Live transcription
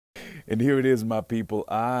And here it is, my people.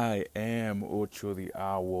 I am Ocho the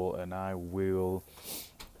Owl, and I will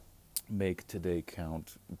make today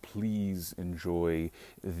count. Please enjoy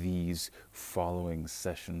these following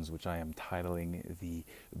sessions, which I am titling the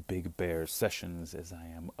Big Bear Sessions, as I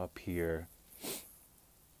am up here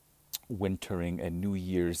wintering and New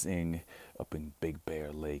Year's Ing up in Big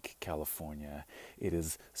Bear Lake, California. It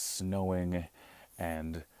is snowing,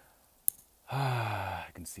 and I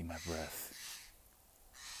can see my breath.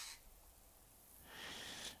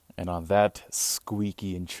 And on that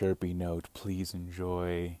squeaky and chirpy note, please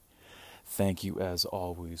enjoy. Thank you as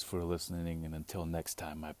always for listening, and until next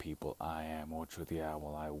time, my people, I am Ocho the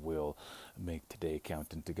Owl. I will make today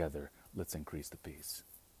count, and together, let's increase the peace.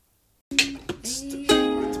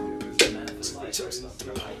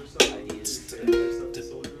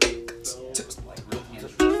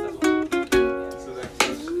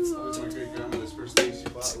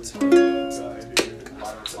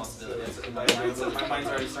 My mind's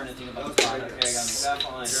already starting to think about the spot. Okay, I gotta make that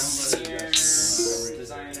font.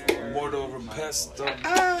 Designer. Mortal Repesto.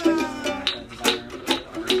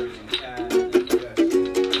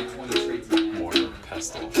 Mortal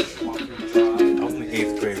Repesto. I was in the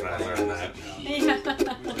 8th grade when I learned that.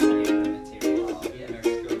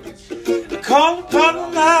 Call upon the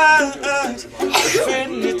light of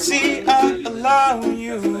infinity, I allow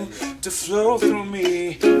you to flow through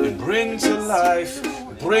me and bring to life,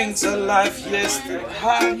 yes, the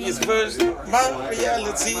highest version of my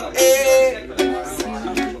reality.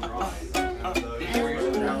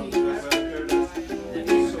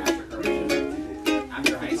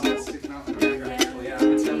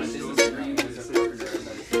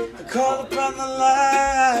 Call upon the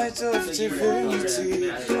light of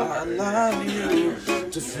divinity, I allow you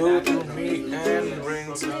to flow through me and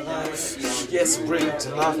bring to life, yes, bring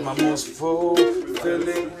to life my most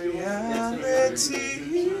fulfilling reality.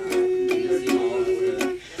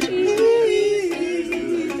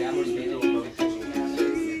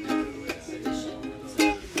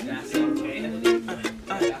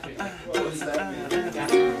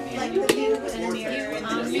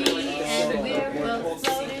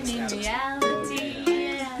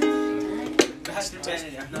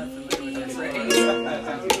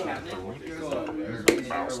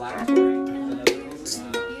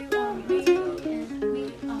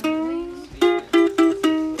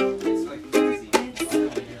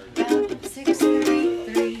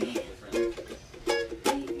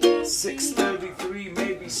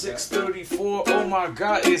 Maybe 6:34. Oh my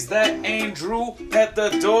God, is that Andrew at the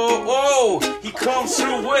door? Oh, he comes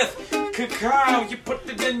through with cacao. You put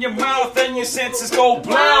it in your mouth and your senses go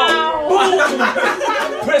blown.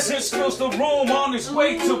 President fills the room on his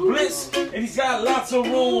way to bliss, and he's got lots of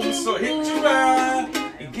room. So hit your ride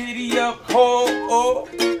and giddy up, cause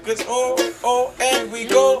and we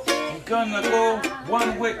go. I'm gonna go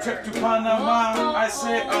one-way trip to Panama. I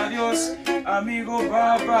say adios, amigo,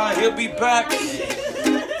 bye-bye. He'll be back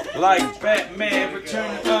like Batman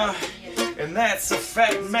returning, and that's a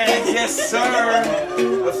fact, man, yes sir.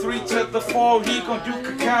 A 3 to the 4, he gon' do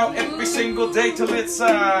cacao every single day till it's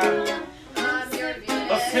a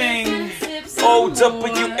thing. OWL,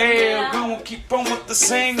 we won't keep on with the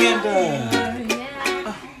singing.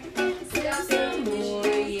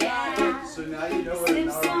 So now you know what an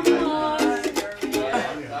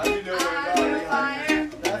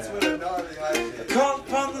That's what an Call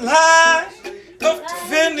upon the light of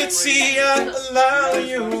divinity, I allow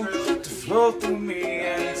you to flow through me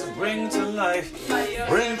and to bring to life what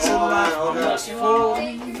is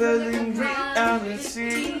fulfilling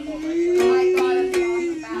reality.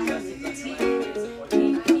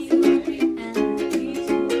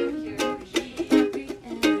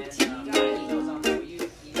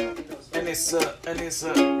 And it's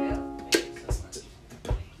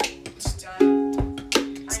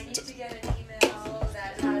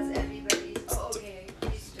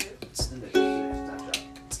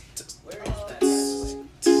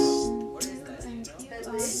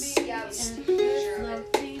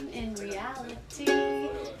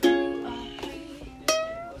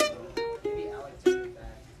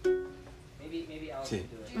Maybe Alex can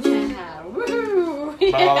do it. Yeah, woo!